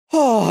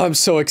Oh, I'm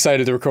so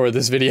excited to record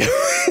this video.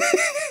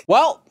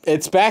 Well,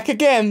 it's back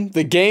again.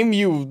 The game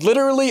you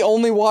literally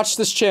only watch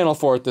this channel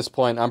for at this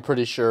point, I'm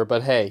pretty sure.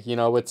 But hey, you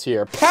know, it's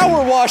here.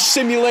 PowerWash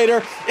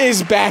Simulator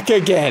is back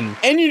again.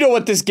 And you know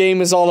what this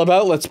game is all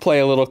about. Let's play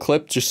a little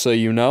clip just so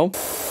you know.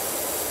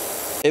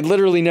 It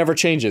literally never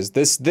changes.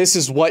 This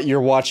is what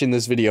you're watching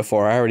this video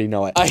for. I already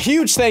know it. A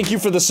huge thank you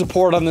for the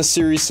support on this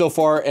series so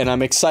far, and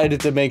I'm excited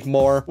to make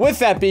more. With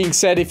that being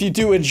said, if you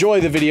do enjoy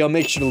the video,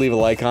 make sure to leave a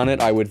like on it.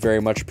 I would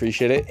very much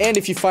appreciate it. And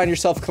if you find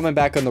yourself coming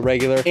back on the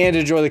regular and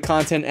enjoy the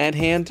content at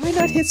hand, why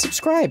not hit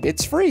subscribe?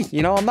 It's free.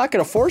 You know, I'm not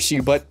gonna force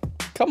you, but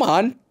come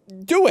on.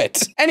 Do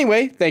it!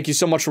 Anyway, thank you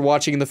so much for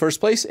watching in the first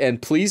place, and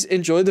please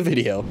enjoy the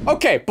video.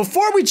 Okay,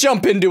 before we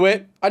jump into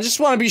it, I just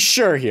want to be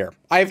sure here.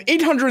 I have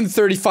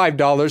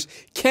 $835.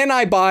 Can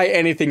I buy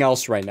anything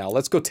else right now?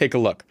 Let's go take a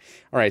look.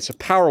 Alright, so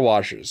power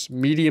washers.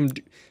 Medium...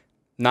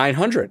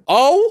 900.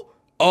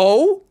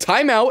 Oh,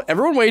 time out.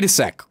 Everyone wait a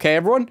sec, okay?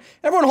 Everyone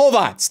hold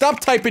on. Stop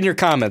typing your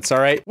comments, all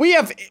right? We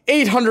have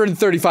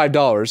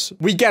 $835.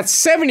 We get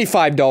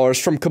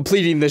 $75 from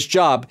completing this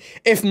job.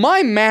 If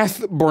my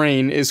math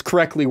brain is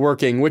correctly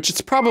working, which it's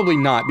probably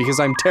not because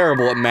I'm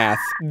terrible at math,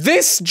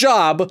 this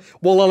job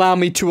will allow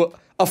me to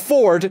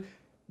afford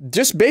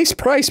just base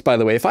price, by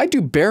the way. If I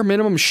do bare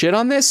minimum shit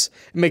on this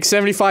and make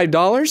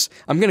 $75,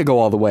 I'm gonna go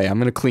all the way. I'm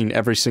gonna clean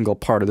every single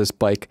part of this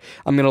bike.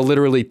 I'm gonna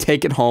literally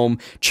take it home,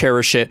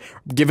 cherish it,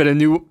 give it a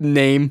new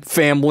name,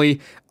 family.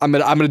 I'm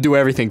gonna do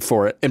everything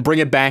for it and bring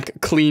it back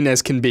clean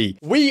as can be.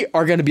 We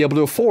are gonna be able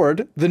to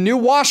afford the new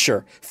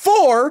washer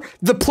for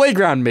the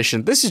playground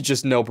mission. This is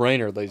just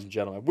no-brainer, ladies and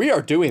gentlemen. We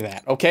are doing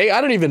that, okay?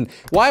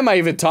 Why am I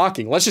even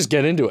talking? Let's just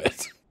get into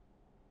it.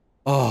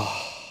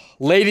 Oh,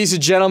 ladies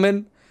and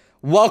gentlemen,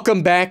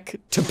 welcome back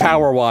to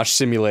PowerWash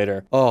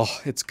Simulator. Oh,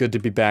 it's good to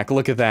be back.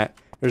 Look at that.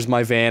 There's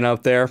my van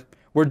out there.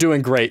 We're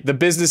doing great. The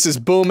business is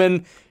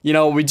booming. You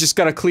know, we just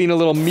gotta clean a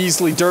little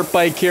measly dirt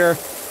bike here.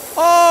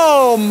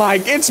 Oh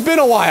my, it's been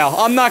a while.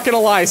 I'm not gonna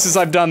lie since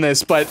I've done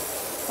this, but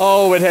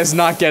oh, it has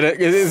not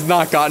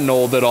gotten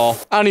old at all.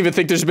 I don't even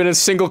think there's been a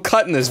single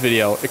cut in this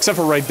video, except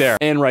for right there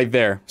and right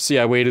there. See,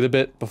 I waited a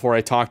bit before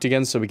I talked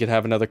again so we could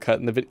have another cut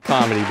in the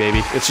comedy,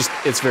 baby.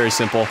 It's very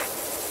simple.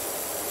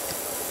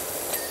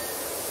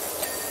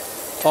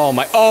 Oh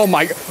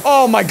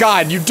my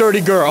god, you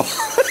dirty girl.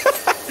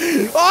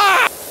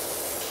 Ah!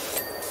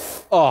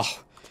 Oh.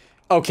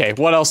 Okay,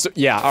 what else?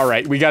 Yeah,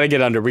 alright, we gotta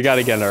get under,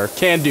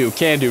 Can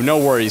do, no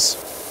worries.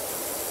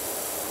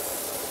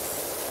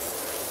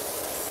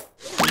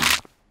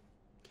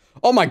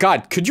 Oh my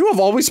god, could you have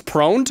always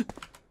proned?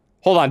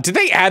 Hold on, did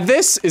they add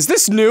this? Is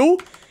this new?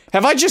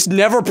 Have I just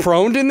never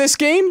proned in this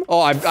game?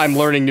 Oh, I'm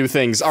learning new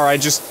things.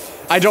 Alright,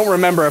 I don't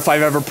remember if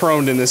I've ever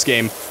proned in this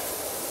game.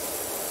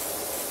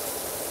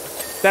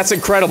 That's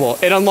incredible.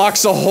 It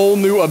unlocks a whole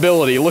new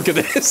ability. Look at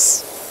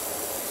this.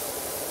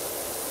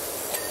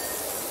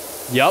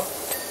 Yup.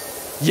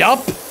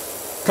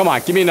 Come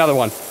on, give me another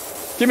one.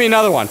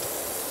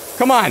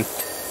 Come on.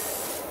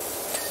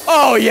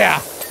 Oh, yeah.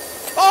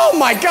 Oh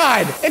my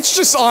god. It's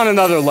just on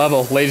another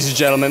level, ladies and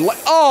gentlemen.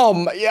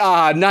 Oh,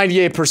 yeah,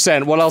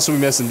 98%. What else are we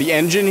missing? The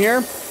engine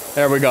here?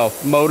 There we go.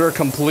 Motor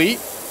complete.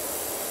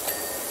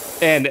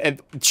 And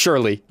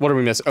surely, what are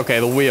we missing? Okay,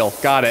 the wheel.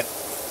 Got it.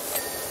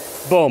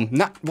 Boom.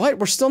 What?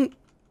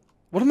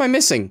 What am I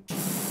missing?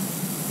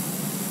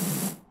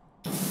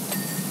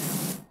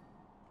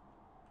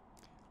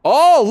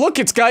 Oh, look,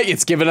 it's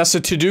given us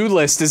a to-do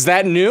list. Is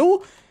that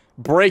new?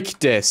 Brake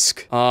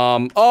disc.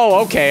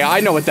 Oh, okay, I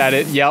know what that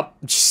is. Yep,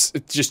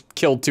 just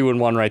killed 2 in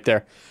 1 right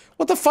there.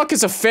 What the fuck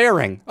is a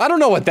fairing? I don't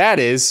know what that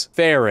is.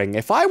 Fairing.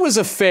 If I was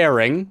a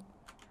fairing...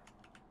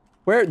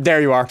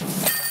 There you are.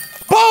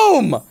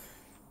 Boom!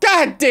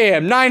 God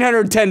damn,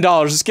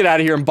 $910. Let's get out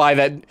of here and buy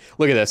that.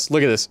 Look at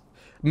this.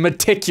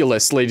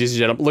 Meticulous, ladies and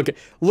gentlemen.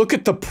 Look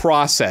at the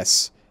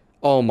process.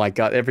 Oh my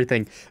god,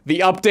 everything. The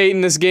update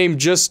in this game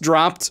just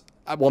dropped.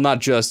 Well, not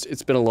just.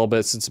 It's been a little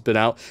bit since it's been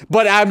out.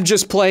 But I'm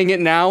just playing it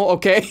now,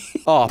 okay?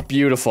 Oh,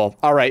 beautiful.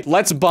 Alright,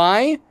 let's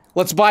buy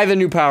the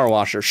new power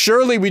washer.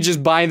 Surely we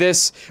just buy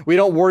this. We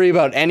don't worry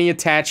about any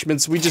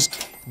attachments. We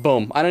just...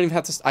 Boom. I don't even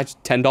have to...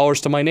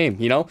 $10 to my name,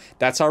 you know?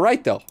 That's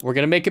alright, though. We're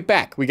gonna make it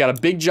back. We got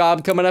a big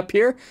job coming up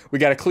here. We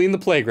gotta clean the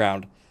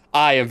playground.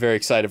 I am very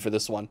excited for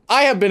this one.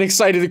 I have been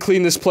excited to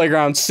clean this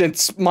playground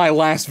since my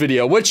last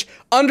video, which,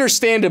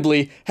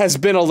 understandably, has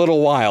been a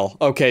little while,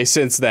 okay,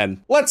 since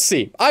then. Let's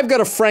see. I've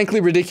got a frankly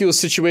ridiculous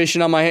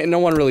situation on my hand. No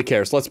one really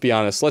cares, let's be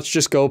honest. Let's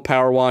just go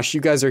power wash. You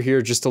guys are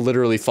here just to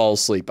literally fall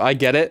asleep. I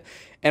get it,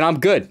 and I'm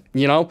good,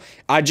 you know?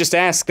 I just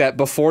ask that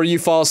before you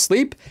fall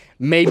asleep,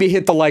 maybe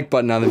hit the like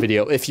button on the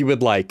video if you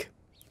would like.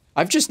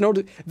 I've just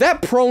noticed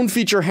that prone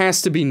feature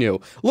has to be new.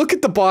 Look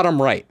at the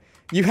bottom right.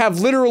 You have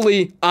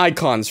literally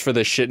icons for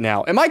this shit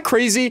now. Am I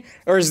crazy,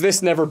 or has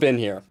this never been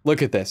here?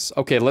 Look at this.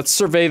 Okay, let's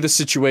survey the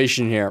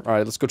situation here.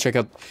 Alright, let's go check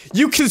out-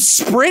 You can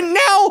sprint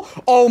now?!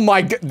 Oh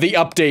my god, the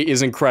update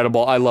is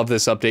incredible. I love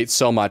this update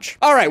so much.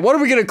 Alright, what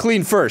are we gonna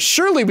clean first?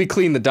 Surely we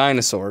clean the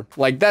dinosaur.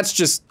 Like, that's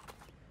just...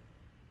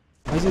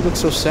 Why does he look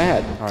so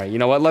sad? Alright, you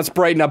know what? Let's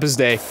brighten up his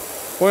day.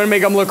 We're gonna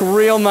make them look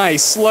real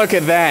nice. Look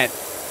at that.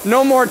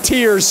 No more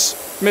tears,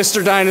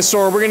 Mr.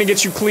 Dinosaur. We're gonna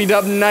get you cleaned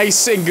up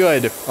nice and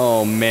good.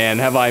 Oh man,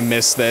 have I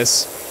missed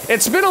this.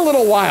 It's been a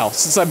little while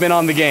since I've been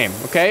on the game,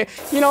 okay?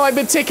 You know, I've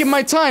been taking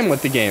my time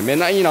with the game,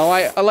 and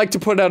I like to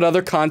put out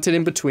other content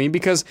in between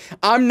because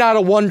I'm not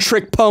a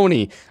one-trick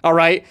pony,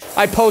 alright?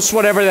 I post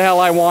whatever the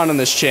hell I want on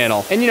this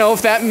channel. And you know,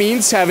 if that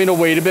means having to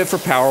wait a bit for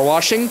power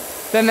washing,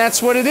 then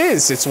that's what it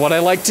is. It's what I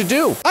like to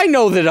do. I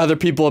know that other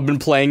people have been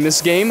playing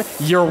this game.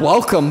 You're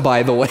welcome,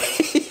 by the way.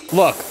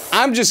 Look,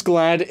 I'm just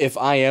glad if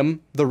I am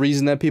the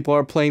reason that people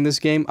are playing this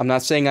game. I'm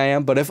not saying I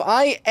am, but if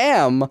I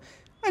am,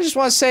 I just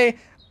want to say,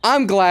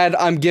 I'm glad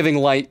I'm giving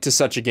light to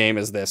such a game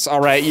as this,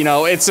 alright? You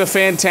know, it's a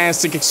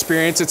fantastic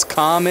experience, it's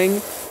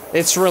calming,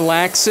 it's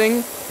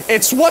relaxing,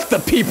 it's what the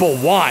people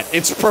want,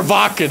 it's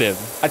provocative.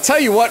 I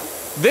tell you what,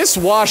 this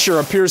washer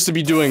appears to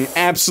be doing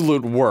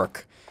absolute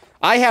work.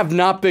 I have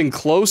not been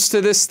close to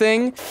this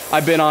thing.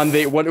 I've been on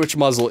the- which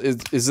muzzle?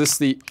 Is this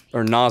the-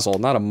 or nozzle,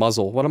 not a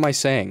muzzle, what am I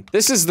saying?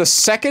 This is the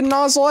second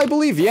nozzle, I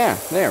believe? Yeah,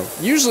 there.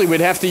 Usually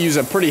we'd have to use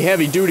a pretty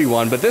heavy-duty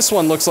one, but this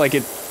one looks like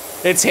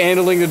it's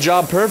handling the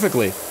job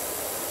perfectly.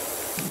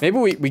 Maybe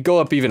we go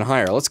up even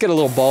higher. Let's get a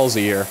little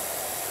ballsy here.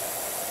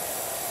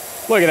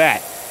 Look at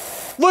that.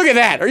 Look at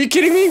that! Are you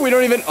kidding me? We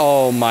don't even-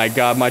 oh my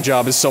god, my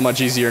job is so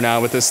much easier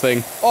now with this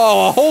thing.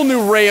 Oh, a whole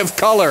new ray of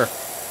color!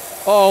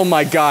 Oh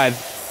my god.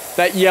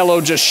 That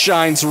yellow just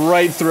shines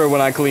right through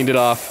when I cleaned it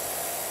off.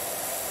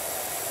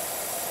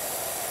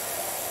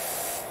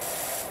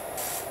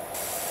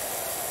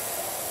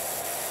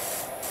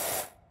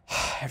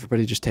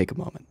 Everybody just take a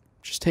moment.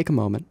 Just take a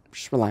moment.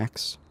 Just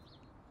relax.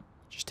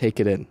 Just take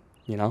it in,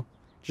 you know?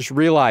 Just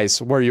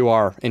realize where you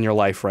are in your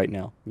life right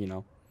now, you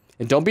know?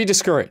 And don't be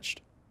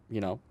discouraged,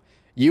 you know?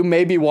 You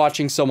may be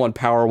watching someone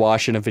power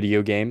wash in a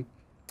video game,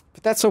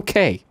 but that's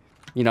okay,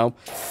 you know?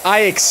 I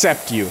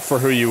accept you for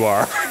who you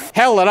are.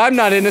 Hell, and I'm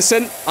not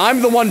innocent.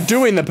 I'm the one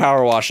doing the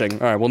power washing.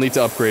 Alright, we'll need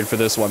to upgrade for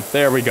this one.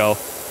 There we go.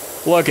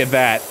 Look at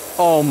that.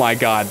 Oh my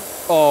god.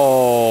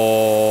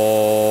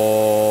 Oh.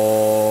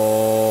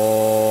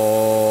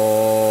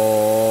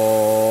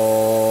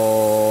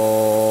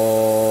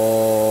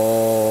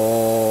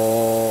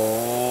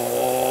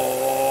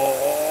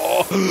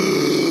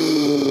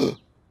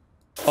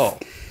 Oh,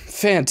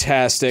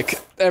 fantastic.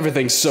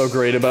 Everything's so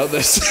great about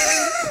this.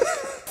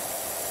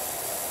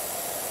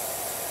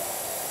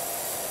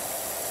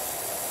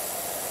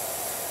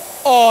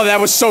 Oh, that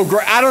was so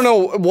great. I don't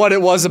know what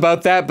it was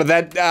about that, but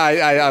that,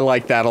 I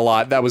like that a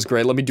lot. That was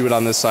great. Let me do it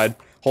on this side.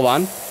 Hold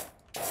on.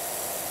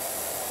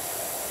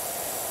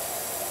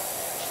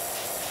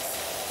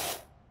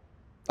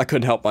 I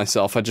couldn't help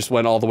myself. I just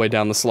went all the way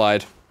down the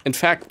slide. In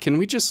fact, can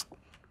we just...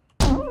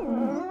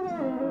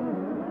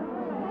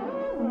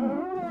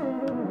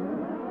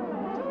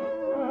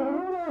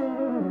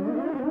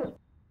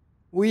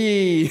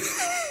 Wee.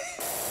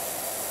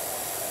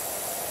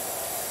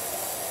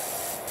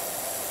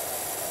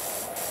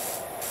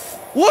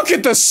 Look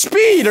at the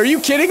speed! Are you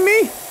kidding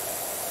me?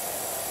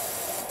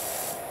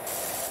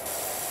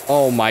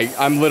 Oh my,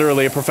 I'm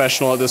literally a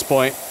professional at this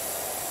point.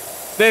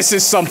 This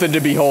is something to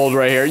behold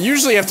right here.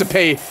 Usually you have to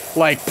pay,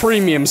 like,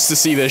 premiums to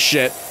see this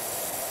shit.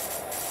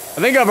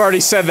 I think I've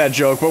already said that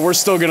joke, but we're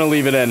still gonna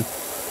leave it in.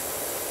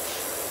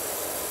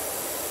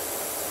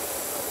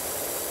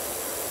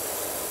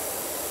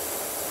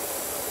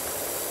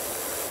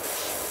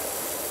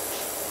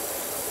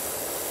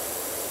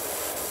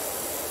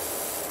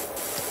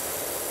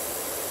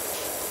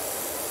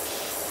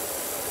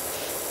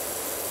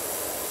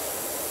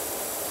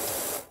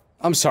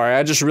 I'm sorry,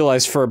 I just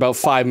realized for about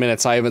 5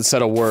 minutes I haven't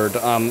said a word.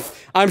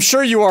 I'm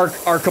sure you are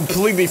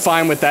completely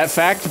fine with that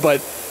fact,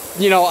 but,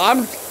 you know,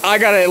 I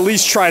gotta at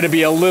least try to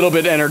be a little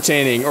bit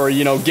entertaining, or,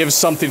 you know, give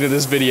something to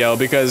this video,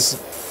 because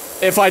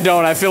if I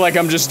don't, I feel like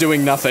I'm just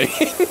doing nothing.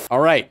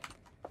 Alright.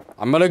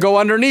 I'm gonna go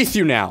underneath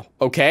you now,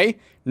 okay?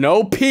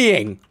 No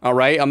peeing,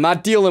 alright? I'm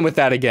not dealing with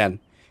that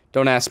again.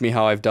 Don't ask me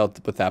how I've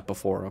dealt with that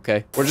before,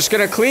 okay? We're just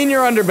gonna clean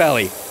your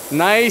underbelly.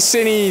 Nice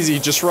and easy,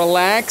 just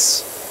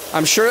relax.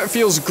 I'm sure it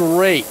feels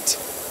great.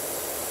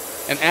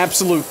 An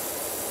absolute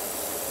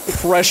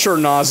pressure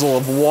nozzle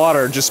of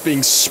water just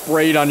being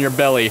sprayed on your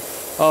belly.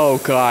 Oh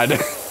god.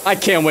 I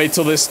can't wait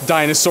till this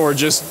dinosaur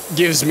just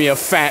gives me a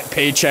fat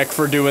paycheck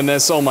for doing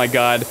this. Oh my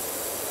god.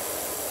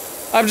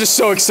 I'm just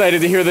so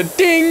excited to hear the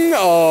ding!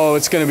 Oh,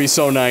 it's gonna be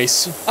so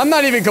nice. I'm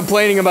not even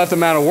complaining about the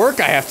amount of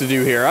work I have to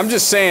do here. I'm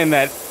just saying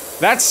that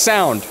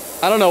sound.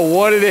 I don't know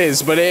what it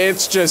is, but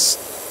it's just...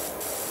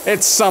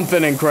 it's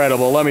something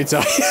incredible, let me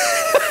tell you.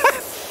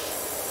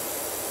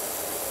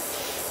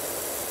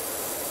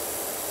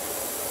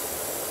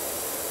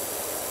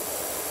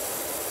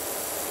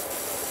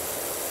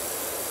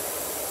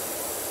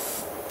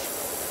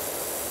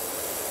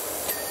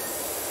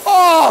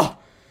 Oh!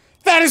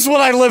 That is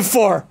what I live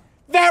for!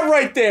 That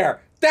right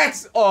there!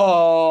 That's-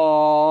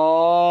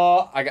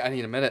 oh! I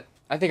need a minute.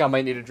 I think I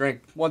might need a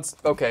drink.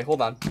 Okay,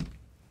 hold on.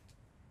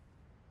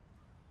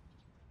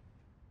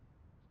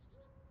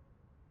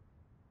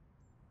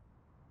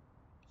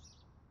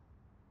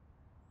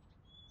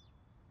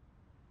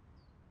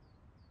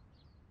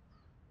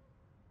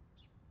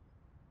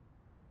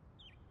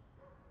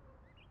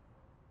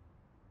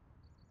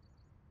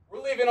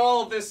 leaving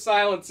all of this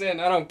silence in.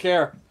 I don't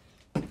care.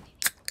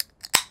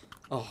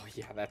 Oh,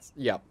 yeah, that's...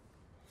 Yep.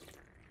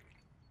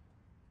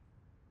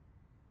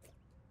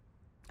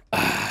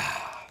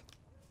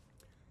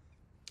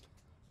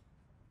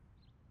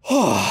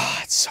 Oh,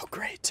 it's so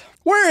great.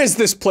 Where is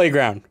this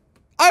playground?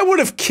 I would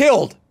have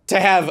killed to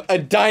have a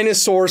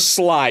dinosaur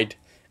slide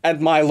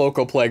at my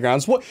local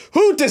playgrounds.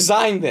 Who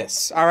designed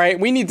this? All right,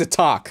 we need to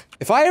talk.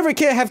 If I ever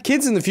have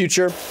kids in the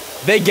future,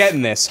 they get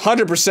in this,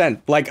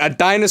 100%. Like a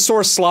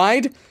dinosaur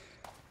slide.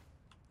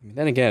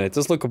 Then again, it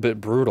does look a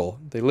bit brutal.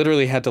 They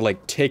literally had to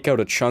like take out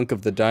a chunk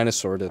of the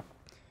dinosaur to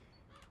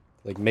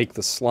like make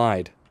the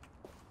slide.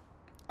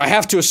 I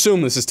have to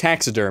assume this is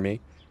taxidermy.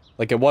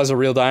 Like it was a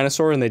real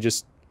dinosaur and they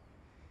just...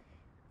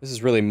 This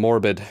is really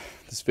morbid.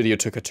 This video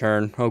took a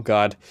turn. Oh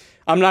god.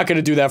 I'm not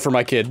gonna do that for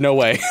my kid. No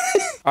way.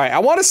 Alright, I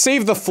want to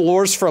save the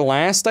floors for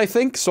last, I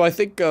think. So I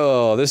think,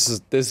 oh, this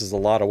is a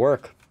lot of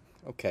work.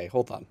 Okay,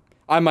 hold on.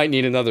 I might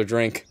need another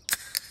drink.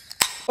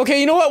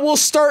 Okay, you know what? We'll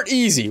start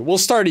easy. We'll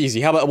start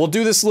easy. How about we'll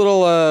do this little,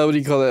 what do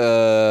you call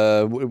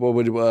it?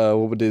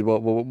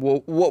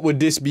 What would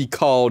this be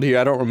called here?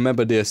 I don't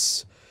remember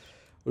this.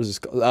 What is this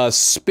called?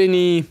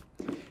 Spinny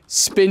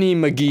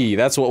McGee.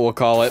 That's what we'll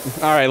call it.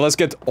 Alright, let's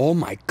get- oh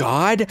my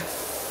god.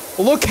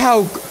 Look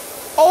how-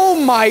 oh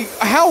my-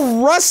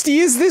 how rusty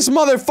is this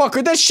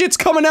motherfucker? That shit's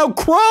coming out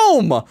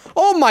chrome!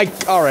 Oh my-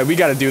 alright, we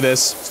gotta do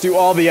this. Let's do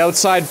all the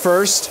outside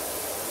first.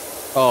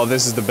 Oh,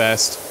 this is the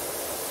best.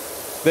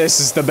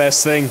 This is the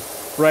best thing.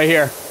 Right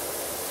here.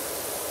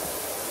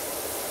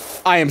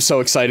 I am so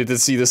excited to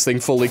see this thing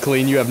fully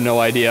clean, you have no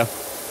idea.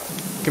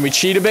 Can we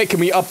cheat a bit? Can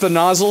we up the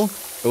nozzle?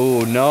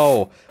 Oh,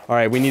 no.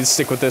 Alright, we need to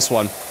stick with this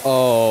one.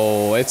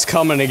 Oh, it's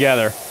coming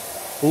together.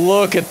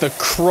 Look at the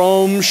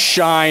chrome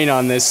shine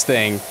on this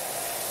thing.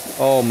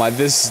 Oh my,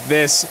 this.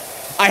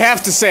 I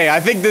have to say, I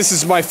think this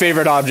is my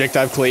favorite object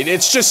I've cleaned.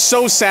 It's just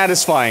so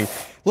satisfying.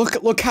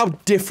 Look how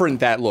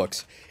different that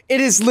looks. It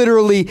is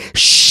literally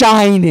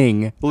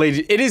shining.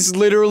 Ladies, it is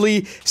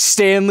literally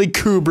Stanley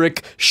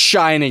Kubrick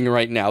shining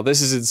right now.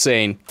 This is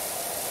insane.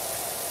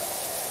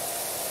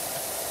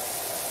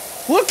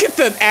 Look at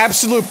the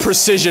absolute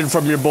precision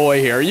from your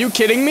boy here. Are you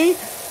kidding me?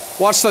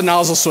 Watch the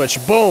nozzle switch.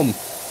 Boom.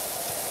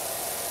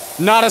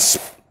 Not a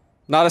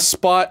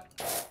spot.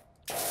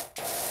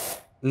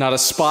 Not a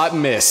spot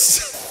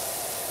miss.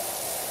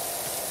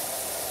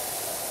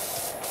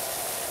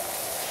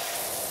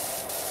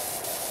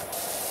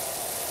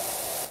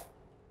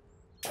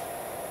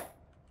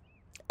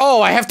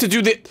 Oh, I have to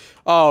do the-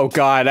 oh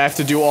god, I have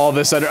to do all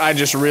this under- I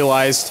just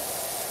realized.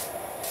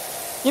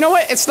 You know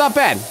what? It's not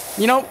bad.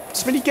 You know,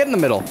 Smitty, get in the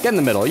middle. Get in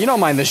the middle. You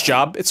don't mind this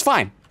job. It's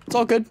fine. It's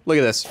all good. Look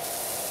at this.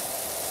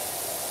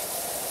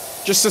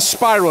 Just a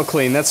spiral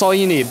clean. That's all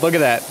you need. Look at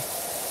that.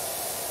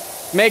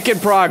 Making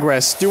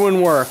progress.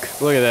 Doing work.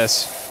 Look at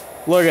this.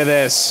 Look at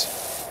this.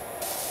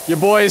 Your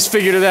boy has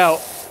figured it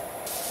out.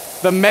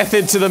 The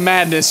method to the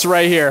madness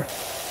right here.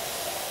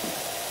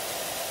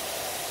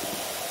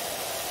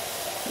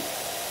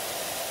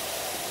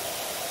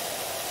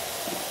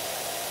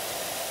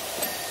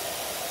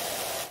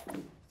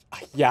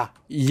 Yeah.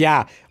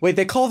 Wait,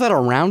 they call that a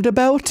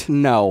roundabout?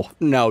 No,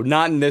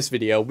 not in this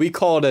video. We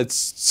call it a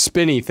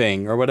spinny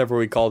thing, or whatever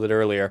we called it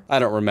earlier. I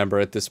don't remember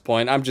at this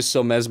point. I'm just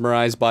so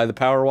mesmerized by the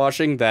power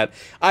washing that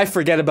I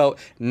forget about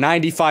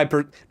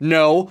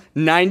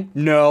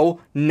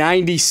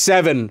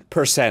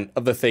 97%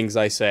 of the things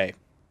I say.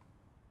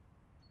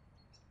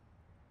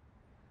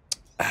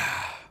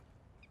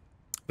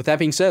 With that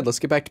being said, let's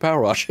get back to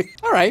power washing.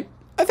 Alright,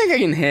 I think I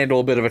can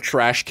handle a bit of a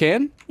trash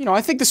can. You know,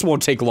 I think this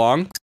won't take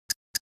long.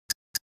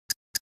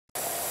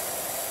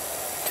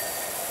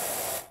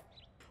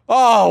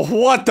 Oh,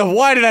 what the-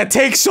 why did that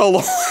take so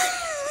long?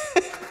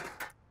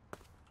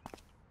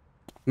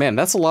 Man,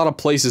 that's a lot of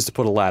places to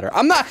put a ladder.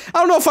 I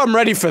don't know if I'm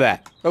ready for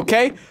that,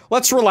 okay?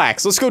 Let's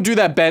relax. Let's go do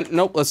that bench.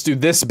 Nope, let's do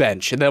this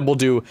bench, and then we'll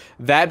do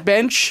that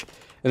bench,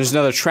 and there's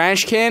another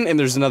trash can, and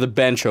there's another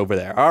bench over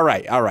there.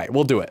 Alright,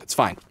 we'll do it. It's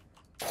fine.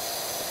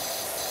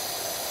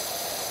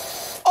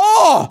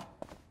 Oh!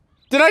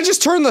 Did I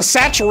just turn the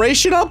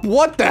saturation up?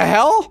 What the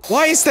hell?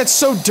 Why is that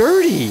so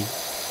dirty?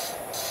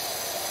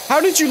 How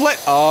did you let-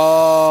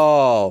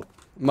 oh,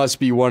 must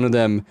be one of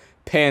them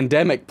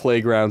pandemic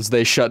playgrounds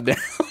they shut down.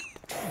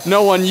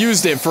 No one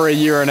used it for a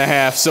year and a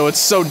half, so it's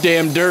so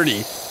damn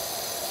dirty.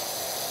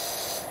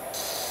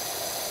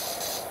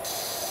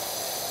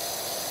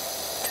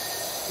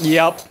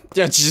 Yep,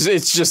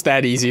 it's just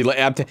that easy.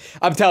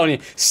 I'm telling you,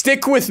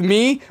 stick with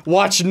me,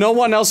 watch no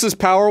one else's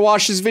power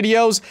washes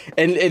videos,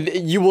 and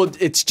you will-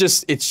 it's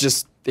just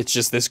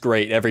this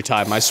great every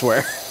time, I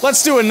swear.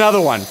 Let's do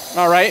another one,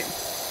 alright?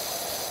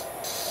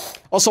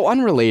 Also,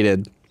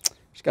 unrelated,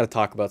 just gotta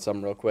talk about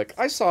something real quick.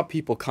 I saw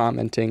people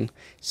commenting,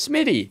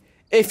 Smitty,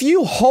 if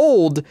you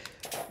hold,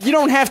 you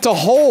don't have to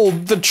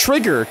hold the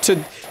trigger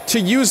to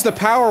use the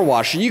power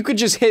washer. You could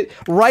just hit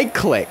right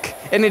click,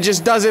 and it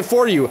just does it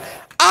for you.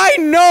 I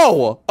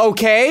know,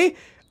 okay?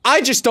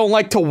 I just don't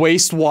like to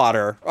waste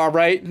water,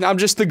 alright? I'm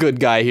just the good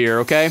guy here,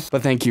 okay?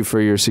 But thank you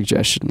for your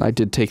suggestion. I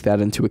did take that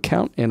into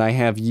account, and I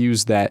have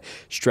used that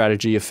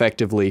strategy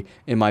effectively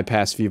in my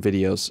past few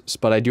videos.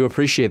 But I do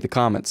appreciate the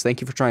comments.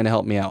 Thank you for trying to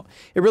help me out.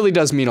 It really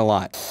does mean a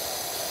lot.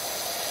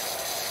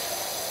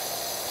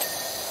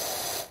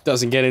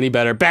 Doesn't get any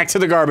better. Back to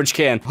the garbage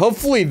can.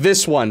 Hopefully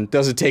this one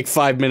doesn't take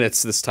 5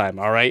 minutes this time,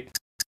 alright?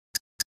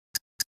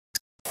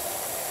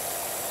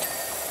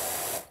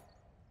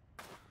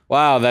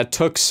 Wow, that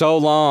took so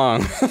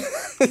long.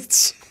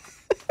 It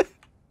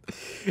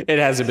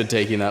hasn't been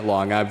taking that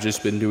long. I've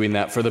just been doing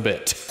that for the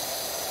bit.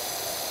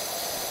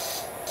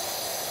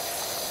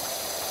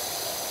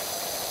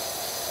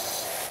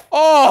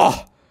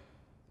 Oh!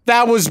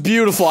 That was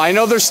beautiful. I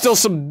know there's still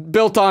some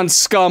built-on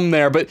scum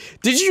there, but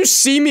did you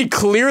see me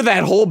clear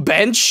that whole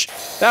bench?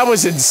 That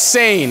was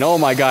insane. Oh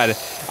my god.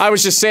 I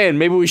was just saying,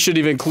 maybe we should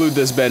even include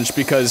this bench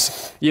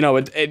because, you know,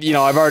 you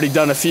know, I've already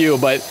done a few,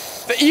 but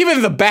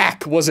even the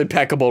back was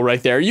impeccable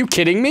right there. Are you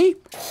kidding me?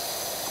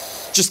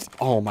 Just,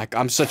 oh my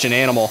god, I'm such an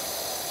animal.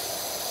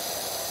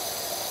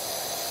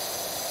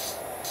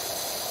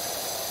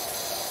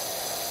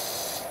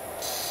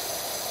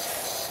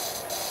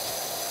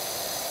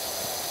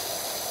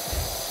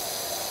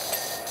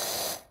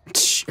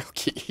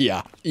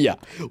 Yeah,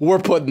 we're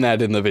putting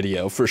that in the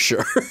video for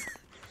sure.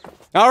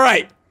 All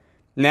right,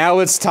 now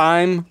it's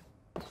time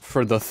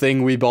for the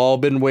thing we've all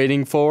been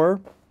waiting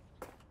for.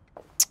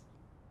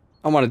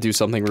 I want to do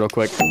something real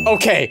quick.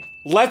 Okay,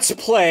 let's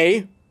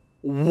play.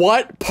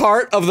 What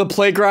part of the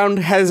playground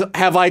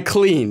have I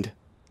cleaned?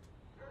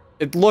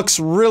 It looks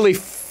really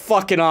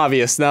fucking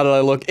obvious now that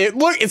I look.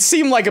 It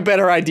seemed like a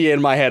better idea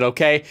in my head,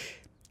 okay?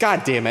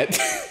 God damn it.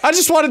 I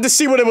just wanted to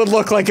see what it would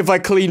look like if I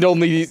cleaned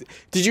only these.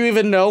 Did you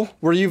even know?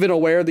 Were you even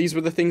aware these were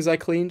the things I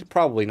cleaned?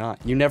 Probably not.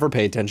 You never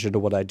pay attention to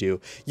what I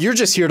do. You're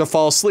just here to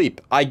fall asleep.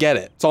 I get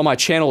it. It's all my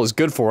channel is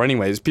good for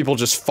anyways. People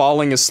just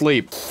falling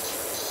asleep.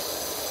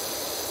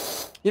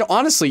 You know,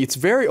 honestly, it's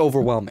very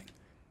overwhelming.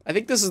 I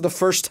think this is the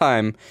first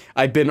time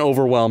I've been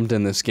overwhelmed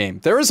in this game.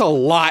 There is a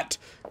lot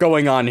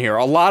going on here.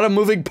 A lot of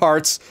moving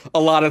parts,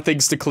 a lot of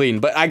things to clean.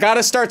 But I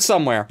gotta start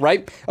somewhere,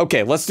 right?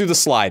 Okay, let's do the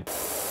slide.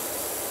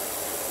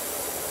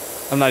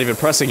 I'm not even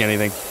pressing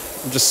anything.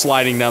 I'm just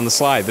sliding down the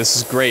slide. This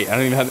is great. I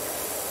don't even have...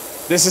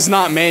 This is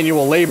not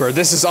manual labor.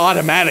 This is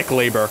automatic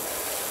labor.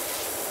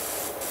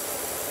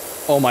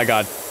 Oh my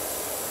god.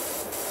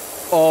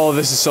 Oh,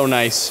 this is so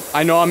nice.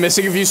 I know I'm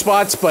missing a few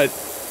spots, but...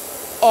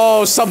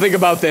 Oh, something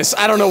about this.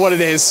 I don't know what it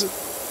is.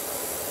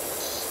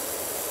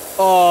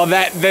 Oh,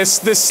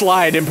 this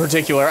slide in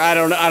particular. I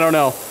don't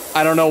know.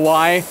 I don't know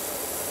why.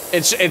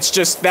 It's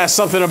just... That's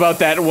something about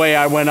that way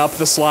I went up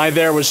the slide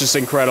there was just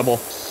incredible.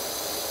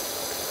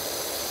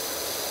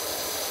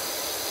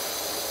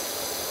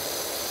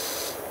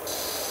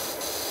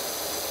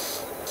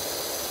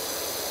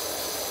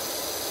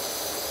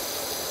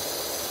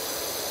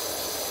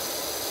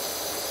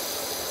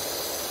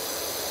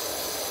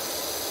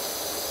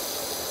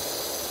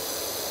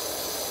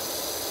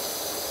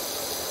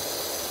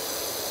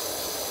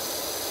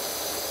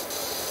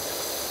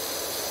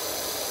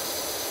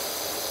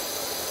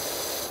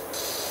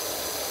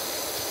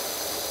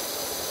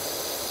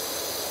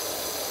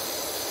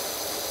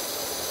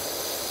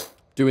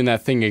 Doing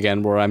that thing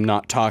again where I'm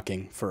not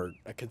talking for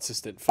a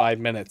consistent 5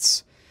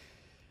 minutes.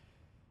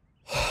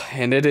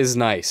 And it is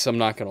nice, I'm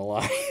not gonna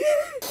lie.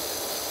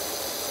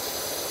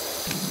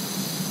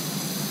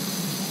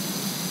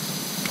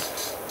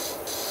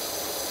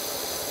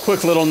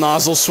 Quick little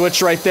nozzle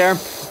switch right there.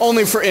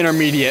 Only for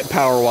intermediate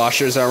power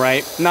washers,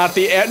 alright? Not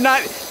the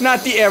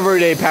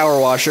everyday power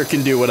washer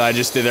can do what I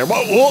just did there.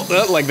 Whoa,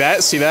 whoa, like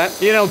that, see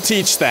that? You don't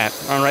teach that,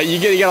 alright?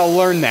 You gotta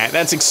learn that.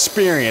 That's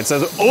experience.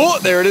 Oh,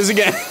 there it is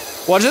again.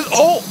 Watch it.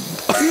 Oh!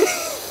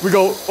 We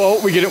go.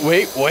 Oh, we get it.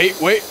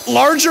 Wait.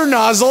 Larger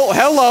nozzle.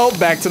 Hello.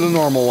 Back to the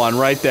normal one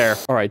right there.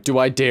 All right. Do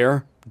I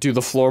dare do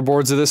the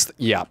floorboards of this?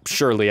 Yeah,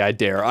 surely I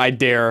dare. I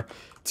dare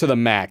to the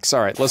max. All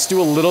right. Let's do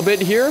a little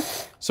bit here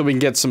so we can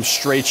get some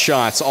straight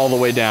shots all the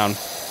way down.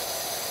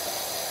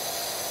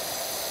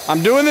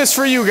 I'm doing this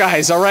for you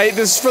guys. All right.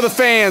 This is for the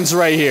fans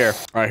right here.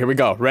 All right. Here we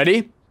go.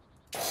 Ready?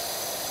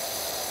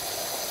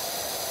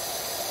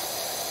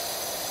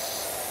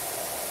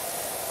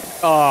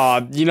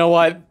 You know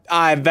what?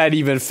 That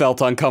even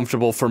felt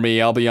uncomfortable for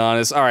me, I'll be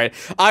honest. Alright,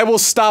 I will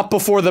stop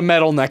before the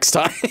metal next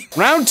time.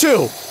 Round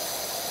 2.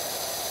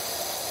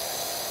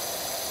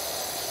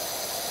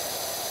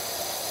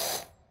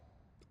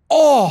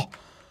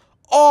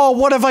 Oh,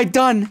 what have I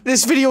done?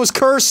 This video is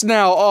cursed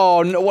now.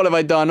 Oh, no, what have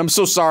I done? I'm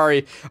so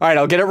sorry. Alright,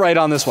 I'll get it right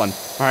on this one.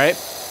 Alright.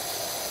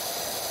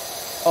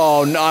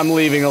 Oh, no, I'm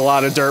leaving a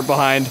lot of dirt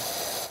behind.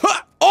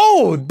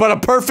 Oh, but a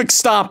perfect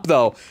stop,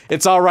 though.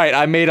 It's alright,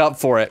 I made up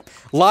for it.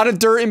 A lot of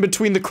dirt in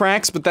between the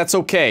cracks, but that's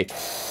okay.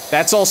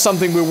 That's all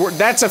something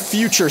that's a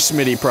future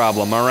Smitty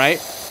problem, alright?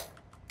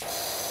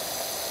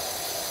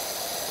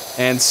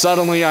 And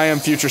suddenly I am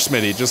future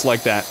Smitty, just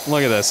like that.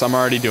 Look at this, I'm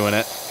already doing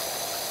it.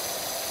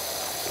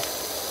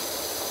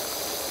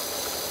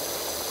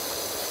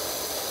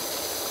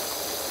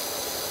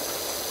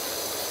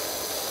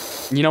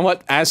 You know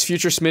what? As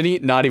future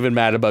Smitty, not even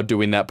mad about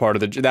doing that part of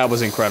the- that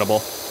was incredible.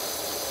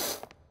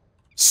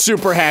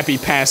 Super happy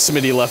past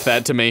Smitty left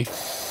that to me.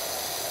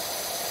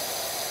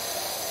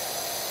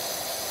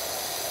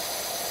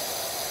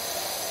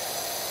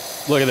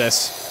 Look at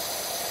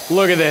this.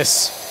 Look at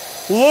this.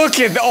 Look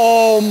at-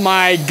 oh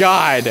my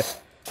god.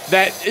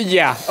 That-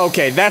 yeah,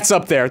 okay, that's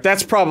up there.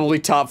 That's probably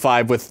top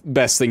 5 with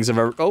best things I've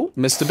ever- oh,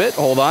 missed a bit,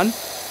 hold on.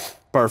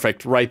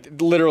 Perfect,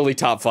 right, literally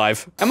top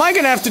 5. Am I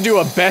gonna have to do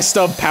a best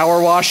of Power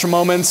Wash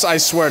moments? I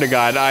swear to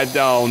god,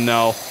 oh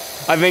no.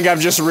 I think I've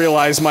just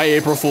realized my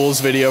April Fool's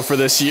video for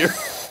this year.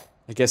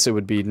 I guess it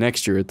would be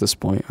next year at this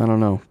point, I don't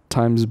know.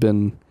 Time is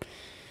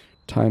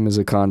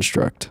a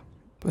construct.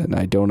 And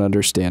I don't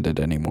understand it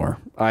anymore.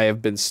 I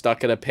have been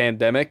stuck in a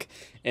pandemic,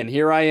 and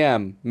here I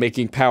am,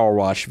 making Power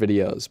Wash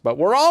videos. But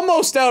we're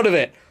almost out of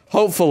it,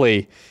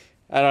 hopefully.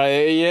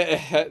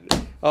 Yeah,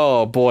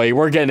 oh boy,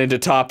 we're getting into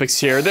topics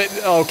here.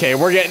 Okay,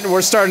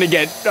 we're starting to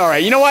get,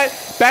 alright, you know what?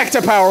 Back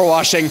to power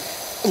washing.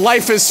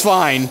 Life is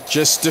fine.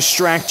 Just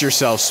distract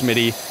yourself,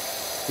 Smitty.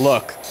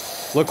 Look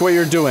what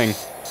you're doing.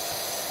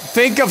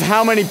 Think of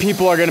how many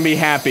people are gonna be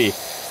happy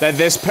that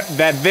this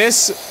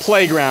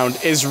playground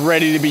is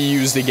ready to be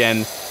used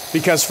again,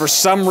 because for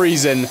some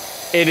reason,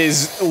 it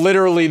is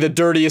literally the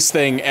dirtiest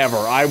thing ever.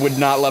 I would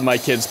not let my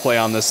kids play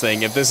on this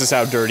thing if this is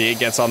how dirty it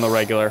gets on the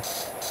regular.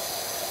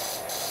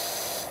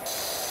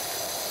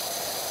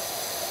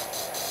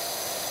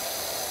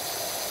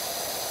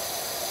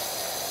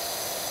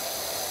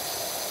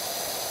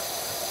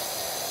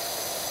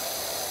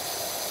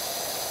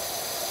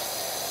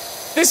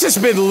 This has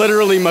been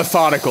literally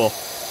methodical.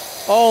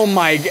 Oh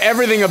my,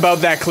 everything about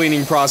that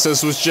cleaning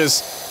process was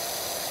just...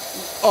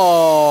 oh,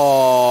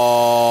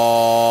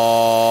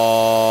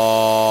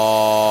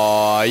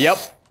 yep.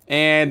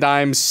 And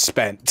I'm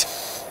spent.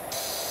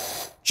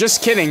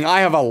 Just kidding,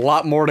 I have a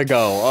lot more to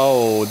go.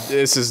 Oh,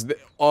 this is...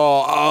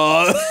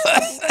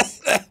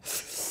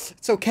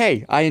 It's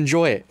okay, I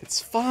enjoy it.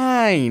 It's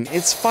fine,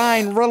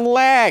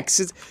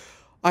 relax.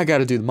 I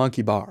gotta do the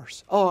monkey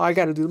bars. Oh, I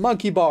gotta do the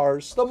monkey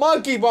bars. The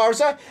monkey bars!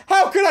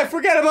 How could I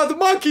forget about the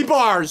monkey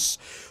bars?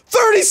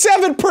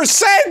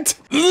 37%!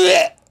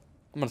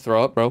 I'm gonna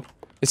throw up, bro.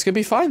 It's gonna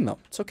be fine, though.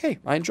 It's okay.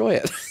 I enjoy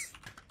it.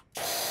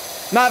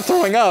 Not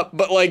throwing up,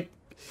 but, like,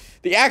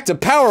 the act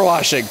of power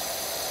washing.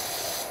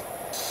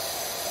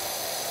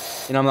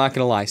 And I'm not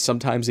gonna lie,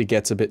 sometimes it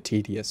gets a bit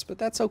tedious, but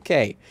that's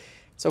okay.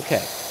 It's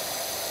okay.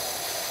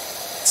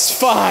 It's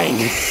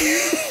fine!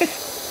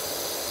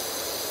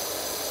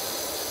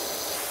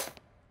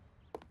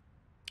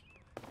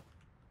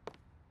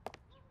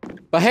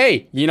 But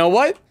hey, you know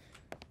what?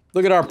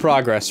 Look at our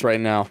progress right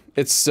now.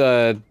 It's,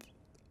 I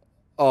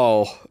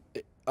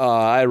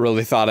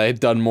really thought I had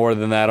done more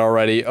than that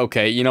already.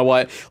 Okay, you know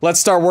what?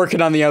 Let's start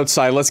working on the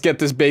outside. Let's get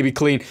this baby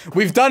clean.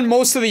 We've done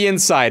most of the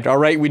inside,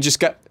 alright? We just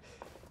got...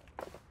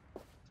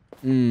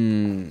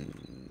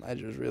 I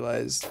just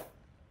realized...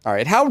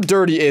 Alright, how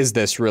dirty is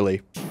this,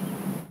 really?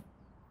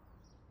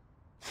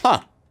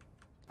 Huh.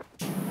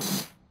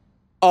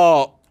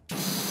 Oh...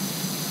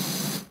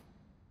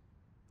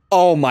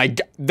 oh my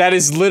god, that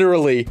is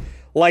literally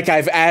like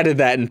I've added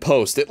that in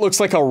post. It looks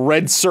like a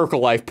red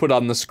circle I've put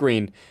on the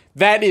screen.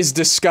 That is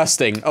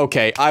disgusting.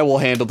 Okay, I will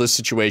handle this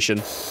situation.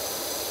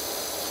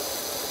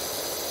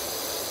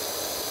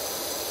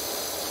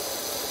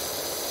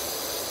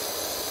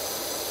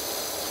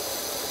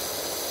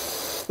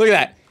 Look at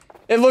that.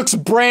 It looks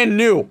brand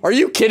new. Are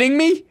you kidding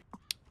me?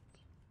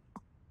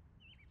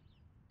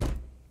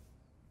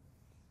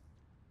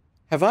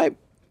 Have I...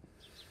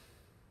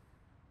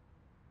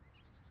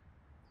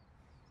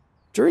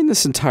 during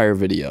this entire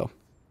video,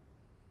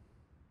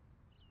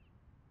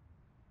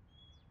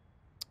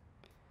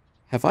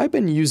 have I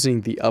been using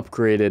the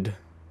upgraded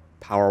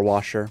power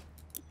washer?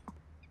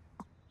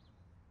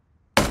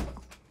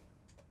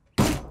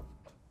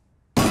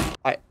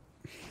 I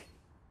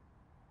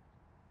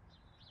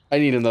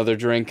need another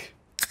drink.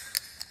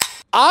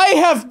 I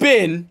have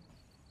been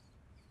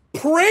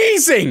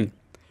praising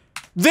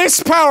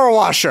this power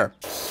washer.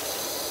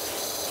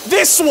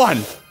 This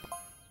one.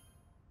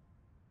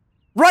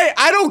 Right,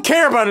 I don't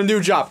care about a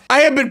new job. I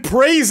have been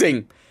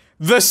praising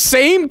the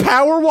same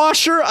power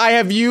washer I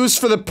have used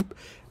for the...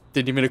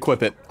 didn't even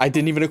equip it. I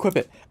didn't even equip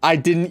it. I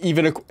didn't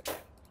even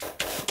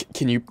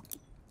can you...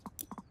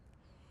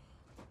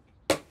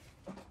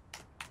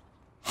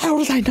 how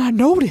did I not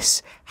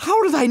notice?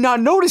 How did I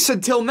not notice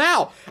until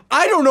now?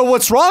 I don't know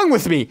what's wrong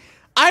with me.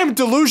 I am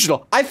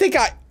delusional. I think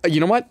you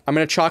know what? I'm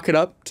gonna chalk it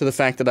up to the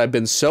fact that I've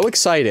been so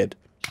excited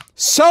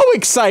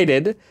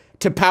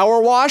to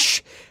power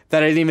wash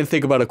that I didn't even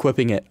think about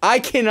equipping it. I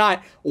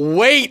cannot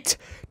wait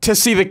to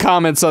see the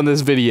comments on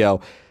this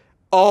video.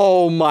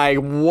 Oh my,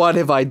 what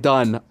have I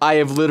done? I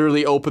have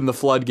literally opened the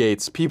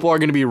floodgates. People are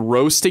gonna be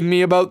roasting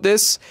me about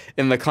this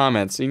in the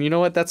comments. And you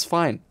know what? That's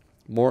fine.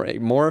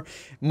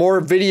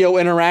 More video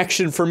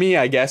interaction for me,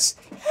 I guess.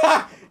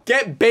 Ha!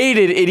 Get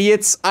baited,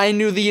 idiots! I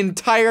knew the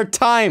entire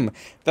time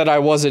that I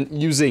wasn't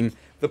using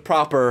the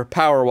proper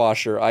power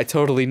washer. I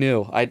totally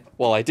knew.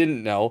 Well, I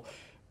didn't know,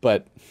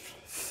 but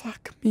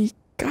fuck me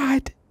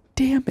God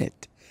damn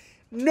it.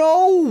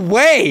 No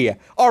way!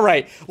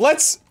 Alright,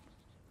 let's...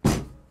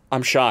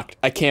 I'm shocked.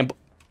 I can't...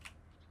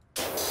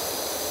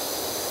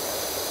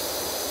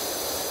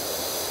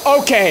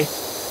 Okay.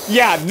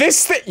 Yeah,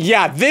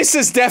 this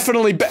is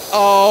definitely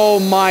oh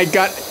my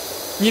god.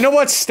 You know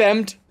what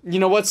stemmed? You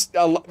know what's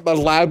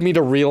allowed me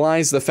to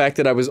realize the fact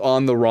that I was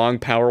on the wrong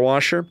power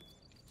washer?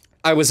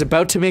 I was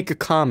about to make a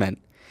comment.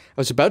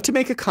 Let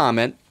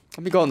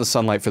me go in the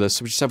sunlight for this,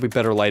 so we just have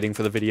better lighting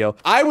for the video.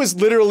 I was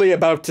literally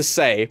about to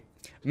say,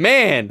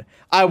 man,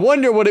 I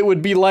wonder what it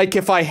would be like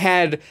if I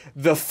had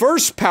the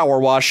first power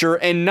washer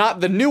and not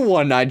the new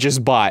one I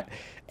just bought.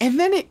 And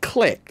then it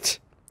clicked.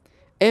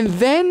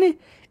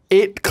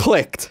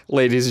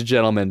 Ladies and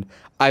gentlemen.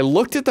 I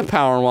looked at the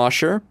power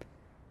washer,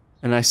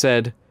 and I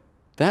said,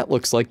 that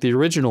looks like the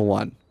original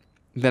one.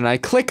 Then I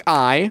click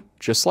I,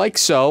 just like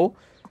so,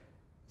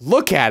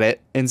 look at it,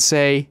 and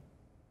say,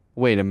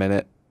 wait a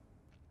minute.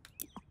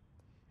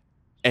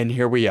 And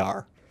here we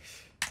are.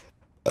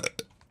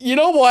 You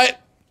know what?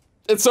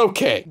 It's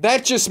okay.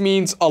 That just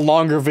means a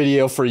longer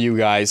video for you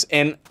guys,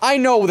 and I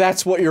know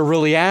that's what you're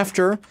really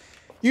after.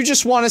 You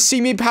just want to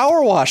see me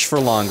power wash for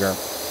longer.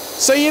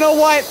 So you know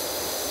what?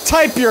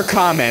 Type your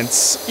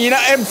comments. You know,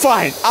 and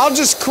fine. I'll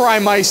just cry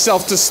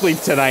myself to sleep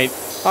tonight.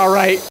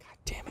 Alright? God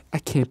damn it. I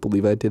can't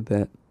believe I did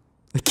that.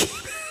 I can't.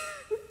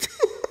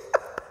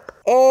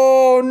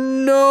 Oh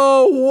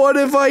no! What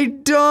have I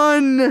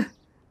done?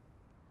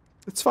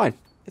 It's fine.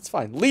 It's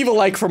fine. Leave a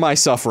like for my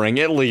suffering,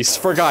 at least,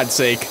 for God's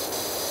sake.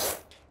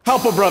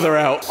 Help a brother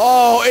out.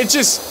 Oh, it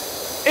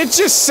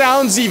just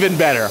sounds even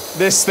better,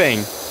 this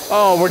thing.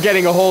 Oh, we're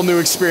getting a whole new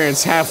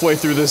experience halfway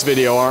through this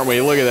video, aren't we?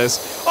 Look at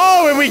this.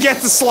 Oh, and we get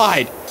the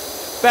slide.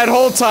 That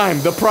whole time,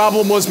 the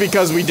problem was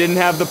because we didn't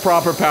have the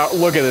proper power.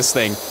 Look at this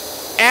thing.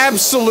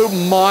 Absolute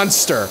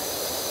monster.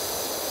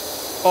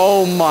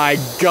 Oh my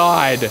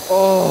god.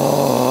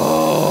 Oh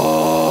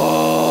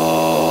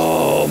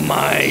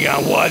my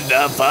god, what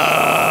the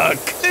fuck?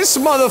 This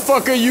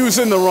motherfucker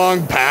using the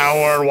wrong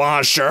power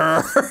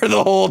washer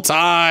the whole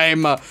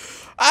time.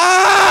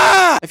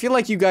 Ah! I feel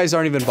like you guys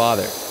aren't even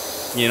bothered,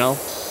 you know?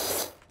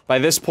 By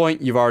this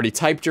point, you've already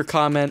typed your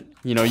comment,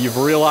 you know, you've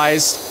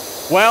realized,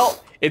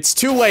 well, it's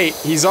too late.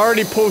 He's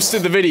already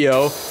posted the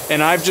video,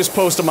 and I've just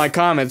posted my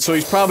comment, so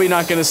he's probably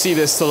not gonna see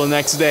this till the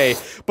next day.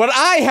 But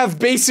I have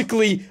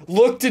basically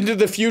looked into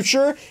the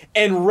future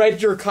and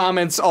read your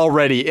comments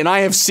already, and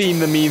I have seen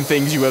the mean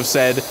things you have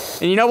said.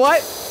 And you know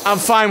what? I'm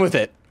fine with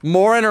it.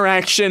 More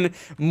interaction,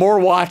 more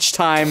watch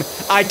time.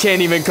 I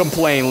can't even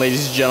complain,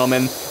 ladies and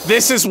gentlemen.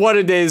 This is what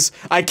it is.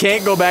 I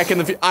can't go back in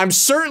the I'm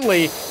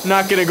certainly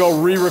not gonna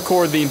go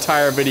re-record the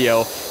entire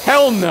video.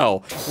 Hell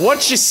no.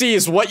 What you see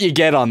is what you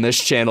get on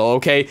this channel,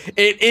 okay?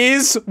 It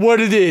is what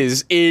it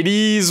is. It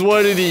is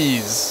what it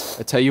is.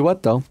 I tell you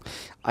what, though.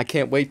 I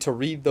can't wait to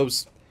read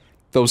those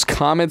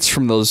comments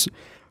from those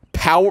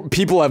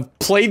people have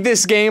played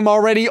this game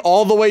already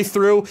all the way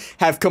through,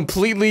 have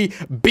completely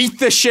beat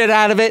the shit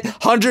out of it,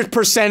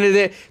 100%ed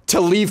it,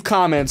 to leave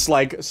comments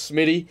like,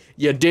 Smitty,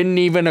 you didn't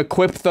even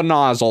equip the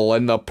nozzle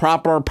and the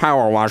proper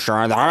power washer.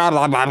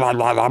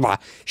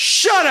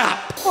 Shut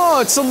up! Oh,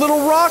 it's a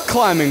little rock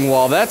climbing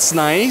wall. That's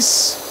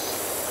nice.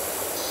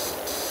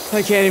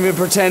 I can't even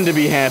pretend to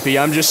be happy.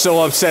 I'm just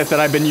so upset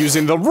that I've been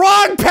using the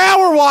wrong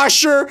power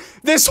washer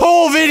this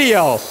whole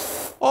video.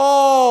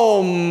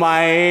 Oh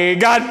my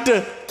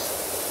god.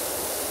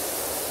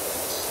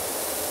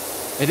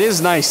 It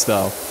is nice,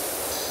 though.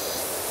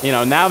 You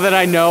know, now that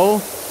I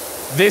know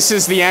this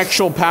is the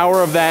actual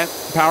power of that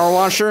power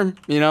washer,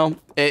 you know,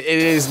 it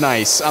is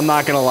nice. I'm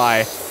not gonna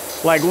lie.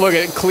 Like, look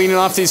at cleaning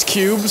off these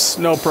cubes,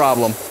 no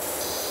problem.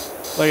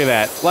 Look at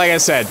that. Like I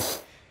said,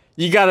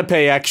 you gotta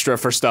pay extra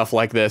for stuff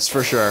like this,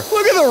 for sure.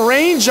 Look at the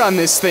range on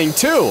this thing,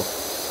 too.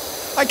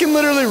 I can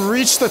literally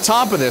reach the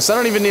top of this. I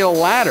don't even need a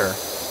ladder.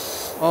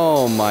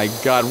 Oh my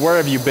god, where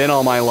have you been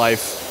all my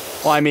life?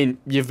 Well, I mean,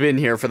 you've been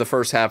here for the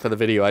first half of the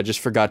video. I just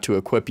forgot to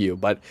equip you,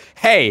 but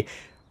hey,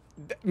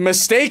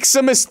 mistakes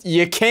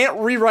you can't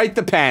rewrite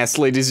the past,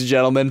 ladies and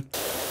gentlemen.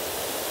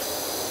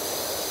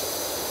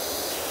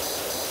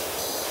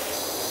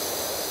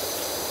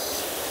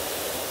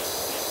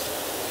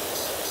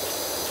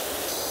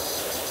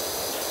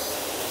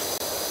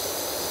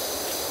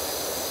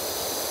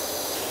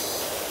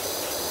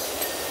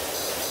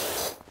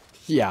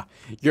 Yeah,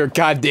 you're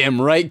goddamn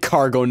right,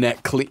 cargo net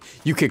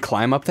you could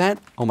climb up that?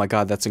 Oh my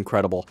god, that's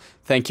incredible.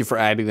 Thank you for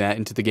adding that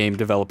into the game,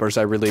 developers.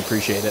 I really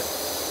appreciate it.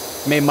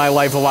 Made my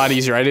life a lot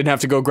easier. I didn't have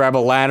to go grab a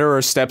ladder or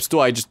a step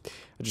stool. I just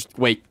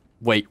wait.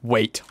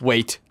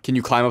 Can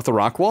you climb up the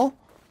rock wall?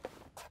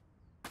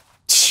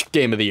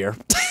 Game of the year.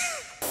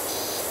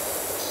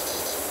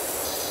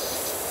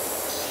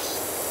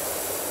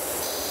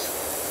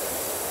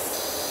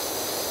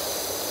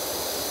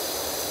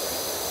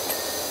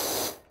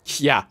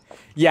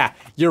 Yeah,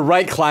 you're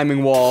right,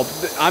 climbing wall.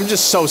 I'm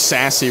just so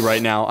sassy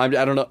right now. I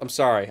don't know. I'm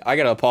sorry. I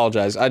gotta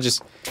apologize.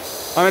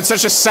 I'm in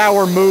such a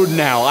sour mood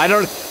now.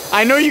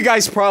 I know you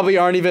guys probably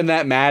aren't even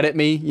that mad at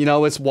me. You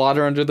know, it's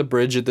water under the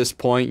bridge at this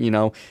point, you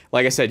know.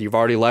 Like I said, you've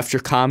already left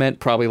your comment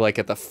probably like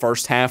at the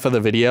first half of the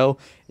video.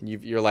 And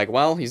you're like,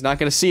 well, he's not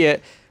gonna see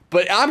it.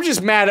 But I'm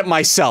just mad at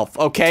myself,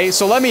 okay?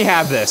 So let me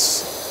have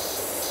this.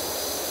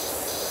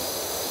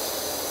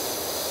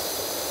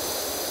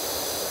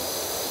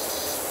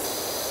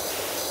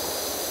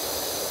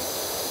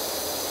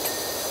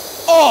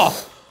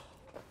 Oh!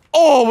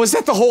 Oh, was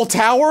that the whole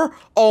tower?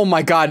 Oh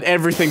my god,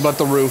 everything but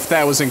the roof.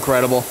 That was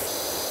incredible.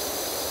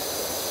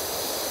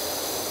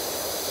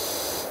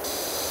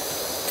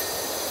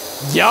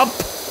 Yup.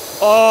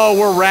 Oh,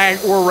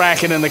 we're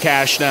racking in the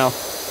cash now.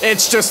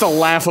 It's just a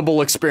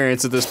laughable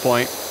experience at this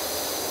point.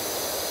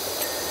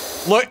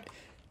 Look.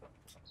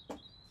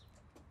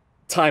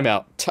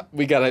 Timeout.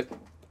 We gotta.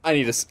 I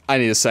need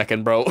a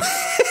second, bro.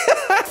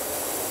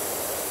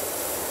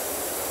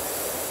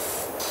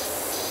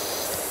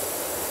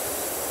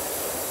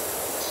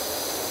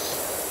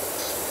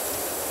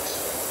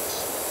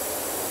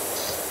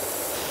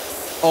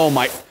 Oh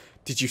my.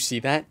 Did you see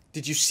that?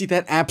 Did you see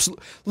that?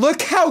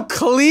 Look how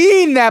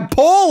clean that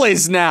pole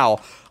is now.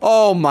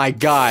 Oh my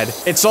god.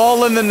 It's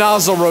all in the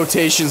nozzle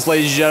rotations,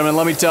 ladies and gentlemen,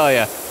 let me tell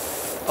you.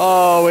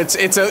 Oh,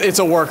 it's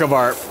a work of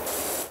art.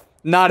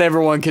 Not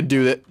everyone can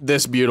do it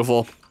this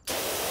beautiful.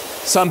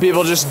 Some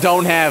people just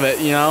don't have it,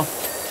 you know?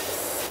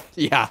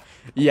 Yeah.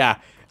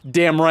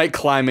 Damn right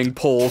climbing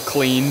pole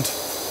cleaned.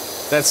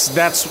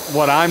 That's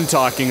what I'm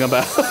talking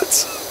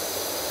about.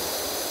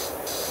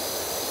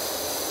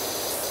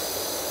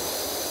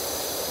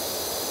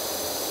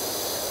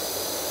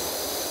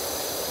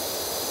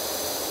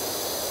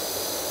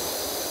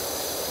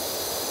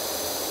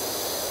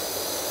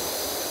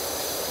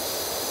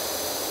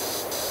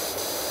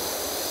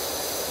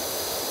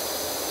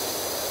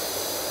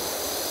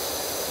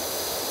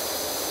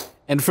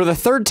 And for the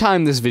third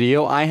time this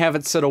video, I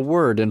haven't said a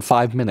word in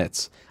 5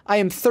 minutes. I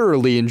am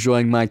thoroughly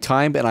enjoying my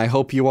time, and I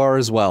hope you are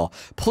as well.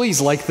 Please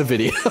like the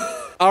video.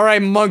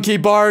 Alright, monkey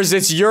bars,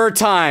 it's your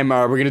time.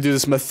 Alright, we're gonna do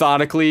this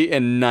methodically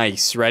and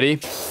nice.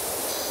 Ready?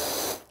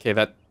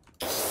 Okay,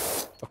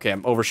 okay,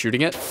 I'm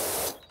overshooting it.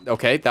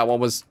 Okay, that one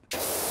was...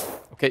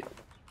 Okay.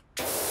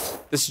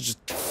 This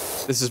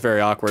is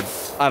very awkward.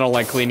 I don't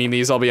like cleaning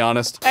these, I'll be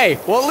honest. Hey,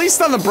 well at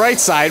least on the bright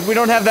side, we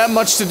don't have that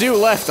much to do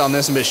left on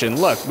this mission.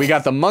 Look, we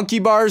got the monkey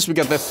bars, we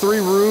got the 3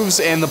 roofs,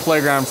 and the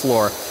playground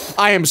floor.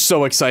 I am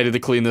so excited to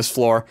clean this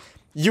floor.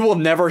 You will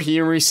never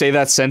hear me say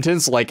that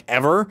sentence, like,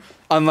 ever,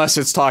 unless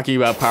it's talking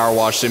about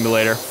PowerWash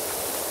Simulator.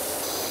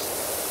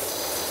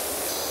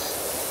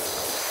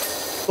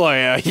 Oh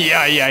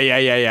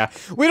yeah.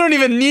 We don't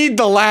even need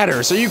the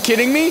ladders, are you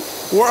kidding me?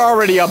 We're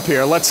already up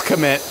here, let's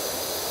commit.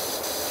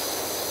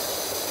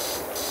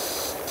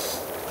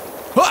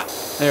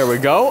 There we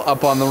go,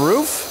 up on the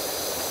roof.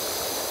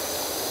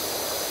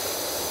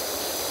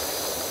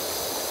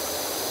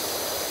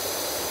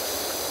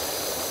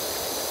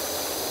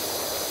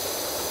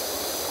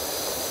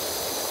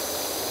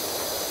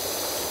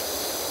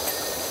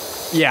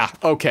 Yeah,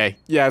 okay.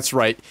 Yeah, that's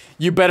right.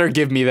 You better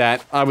give me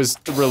that. I was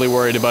really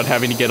worried about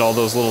having to get all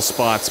those little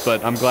spots,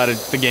 but I'm glad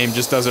the game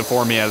just does it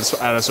for me at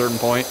a certain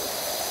point.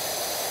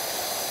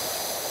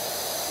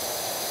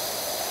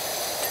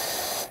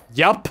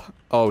 Yup.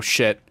 Oh,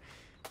 shit.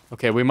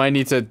 Okay, we might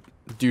need to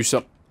do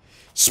some-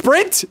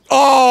 Sprint?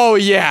 Oh,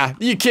 yeah!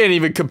 You can't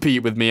even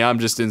compete with me, I'm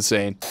just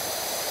insane.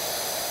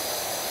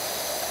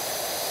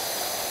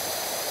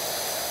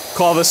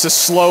 Call this a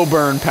slow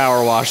burn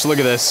power wash, look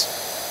at this.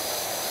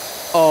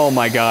 Oh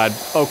my god.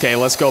 Okay,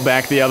 let's go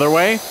back the other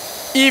way.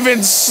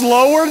 Even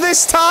slower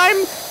this time?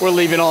 We're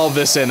leaving all of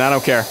this in, I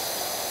don't care.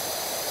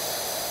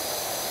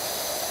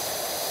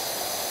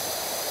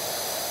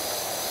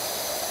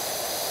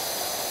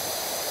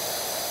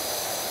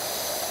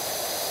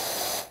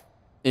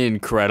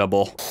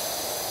 Incredible.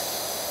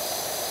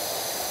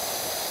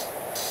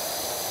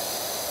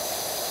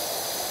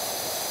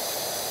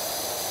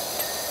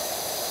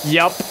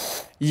 Yup.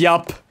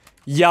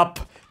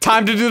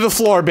 Time to do the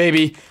floor,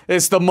 baby.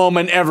 It's the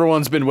moment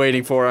everyone's been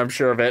waiting for, I'm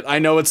sure of it. I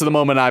know it's the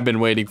moment I've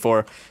been waiting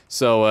for.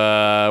 So,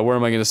 where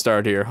am I gonna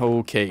start here?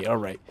 Okay,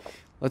 alright.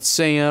 Let's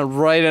say,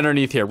 right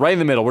underneath here. Right in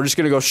the middle. We're just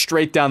gonna go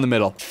straight down the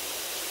middle.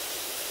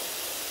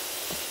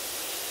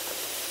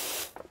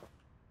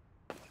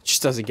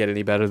 Just doesn't get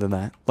any better than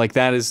that. Like,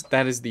 that is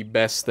the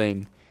best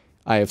thing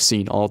I have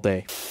seen all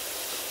day.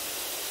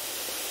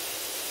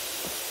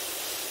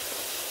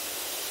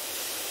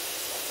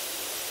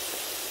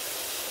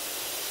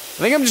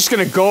 I think I'm just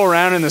gonna go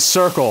around in a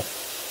circle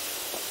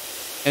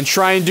and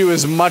try and do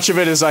as much of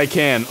it as I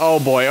can. Oh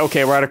boy,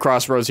 okay, we're at a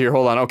crossroads here.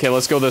 Hold on. Okay,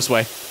 let's go this way.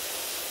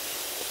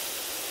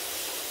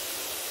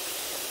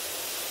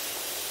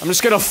 I'm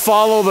just gonna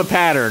follow the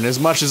pattern as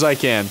much as I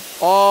can.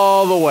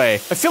 All the way.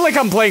 I feel like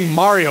I'm playing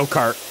Mario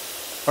Kart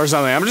or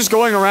something. I'm just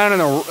going around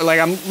in a, like,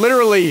 I'm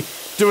literally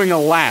doing a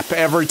lap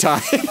every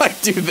time I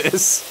do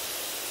this.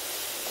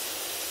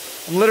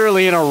 I'm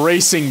literally in a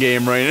racing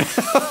game right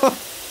now.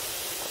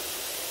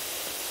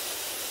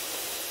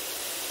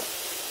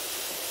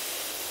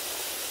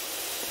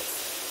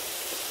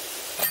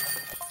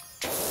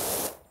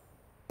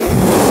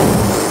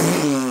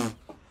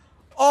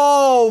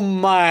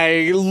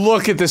 my,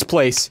 look at this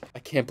place. I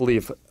can't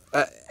believe,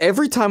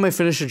 every time I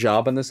finish a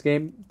job in this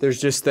game, there's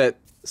just that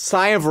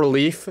sigh of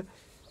relief,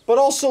 but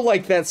also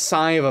like that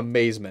sigh of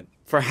amazement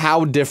for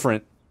how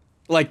different,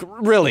 like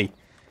really,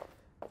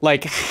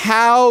 like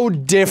how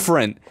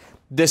different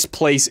this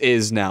place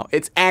is now.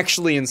 It's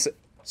actually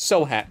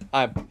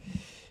I'm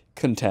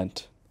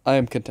content. I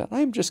am content.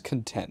 I am just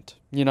content.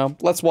 You know,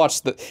 let's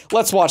watch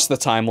the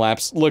time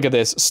lapse. Look at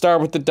this.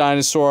 Start with the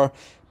dinosaur.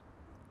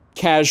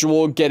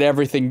 Casual, get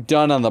everything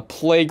done on the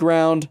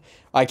playground.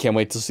 I can't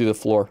wait to see the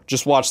floor.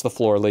 Just watch the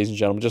floor, ladies and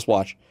gentlemen. Just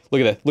watch. Look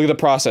at that. Look at the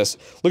process.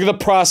 Look at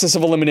the process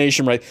of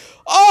elimination, right?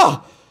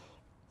 Oh!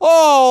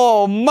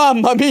 Oh,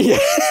 mamma mia.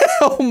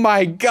 Oh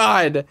my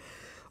god.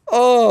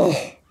 Oh.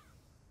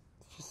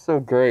 It's so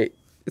great.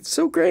 It's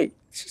so great.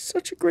 It's just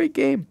such a great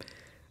game.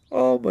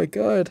 Oh my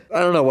god. I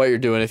don't know what you're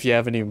doing if you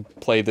haven't even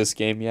played this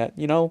game yet.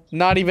 You know,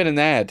 not even an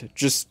ad.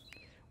 Just,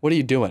 what are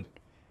you doing?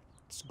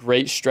 It's a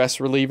great stress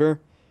reliever.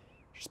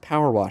 Just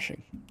power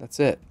washing. That's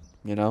it.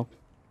 You know?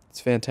 It's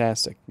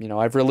fantastic. You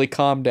know, I've really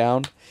calmed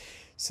down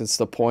since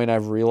the point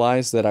I've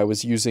realized that I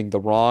was using the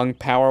wrong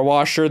power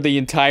washer the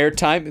entire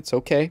time. It's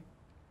okay.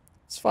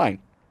 It's fine.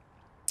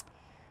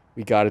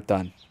 We got it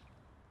done.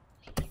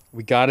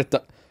 We got it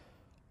done.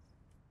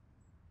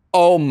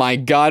 Oh my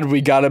god,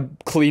 we gotta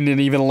clean an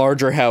even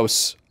larger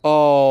house.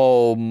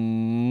 Oh,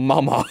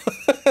 mama.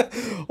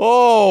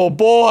 Oh,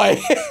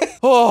 boy.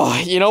 Oh,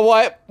 you know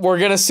what? We're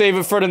gonna save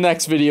it for the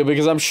next video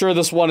because I'm sure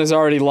this one is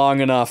already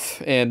long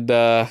enough. And,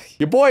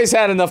 your boy's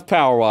had enough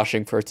power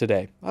washing for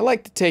today. I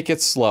like to take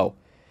it slow.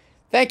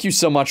 Thank you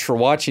so much for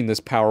watching this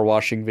power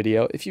washing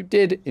video. If you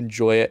did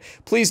enjoy it,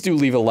 please do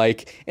leave a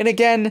like. And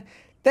again,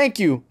 thank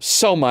you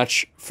so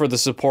much for the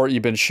support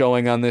you've been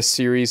showing on this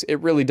series. It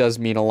really does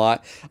mean a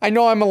lot. I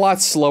know I'm a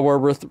lot slower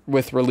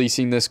with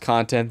releasing this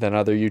content than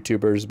other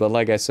YouTubers, but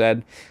like I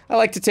said, I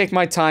like to take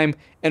my time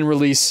and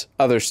release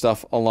other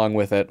stuff along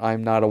with it.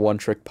 I'm not a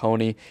one-trick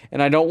pony,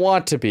 and I don't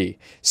want to be.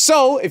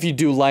 So, if you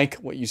do like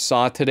what you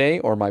saw today,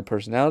 or my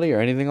personality,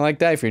 or anything like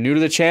that, if you're new to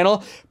the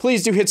channel,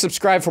 please do hit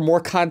subscribe for more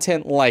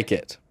content like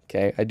it.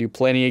 Okay, I do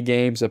plenty of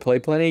games. I play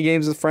plenty of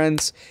games with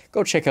friends.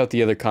 Go check out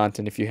the other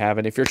content if you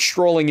haven't. If you're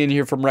strolling in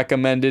here from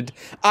recommended,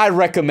 I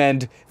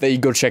recommend that you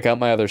go check out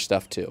my other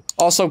stuff too.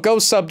 Also, go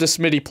sub to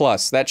Smitty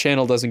Plus. That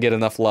channel doesn't get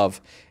enough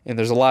love, and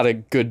there's a lot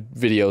of good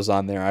videos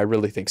on there. I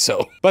really think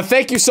so. But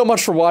thank you so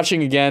much for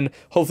watching again.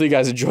 Hopefully you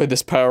guys enjoyed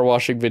this power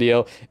washing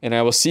video, and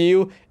I will see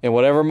you in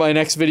whatever my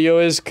next video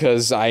is,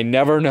 because I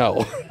never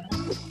know.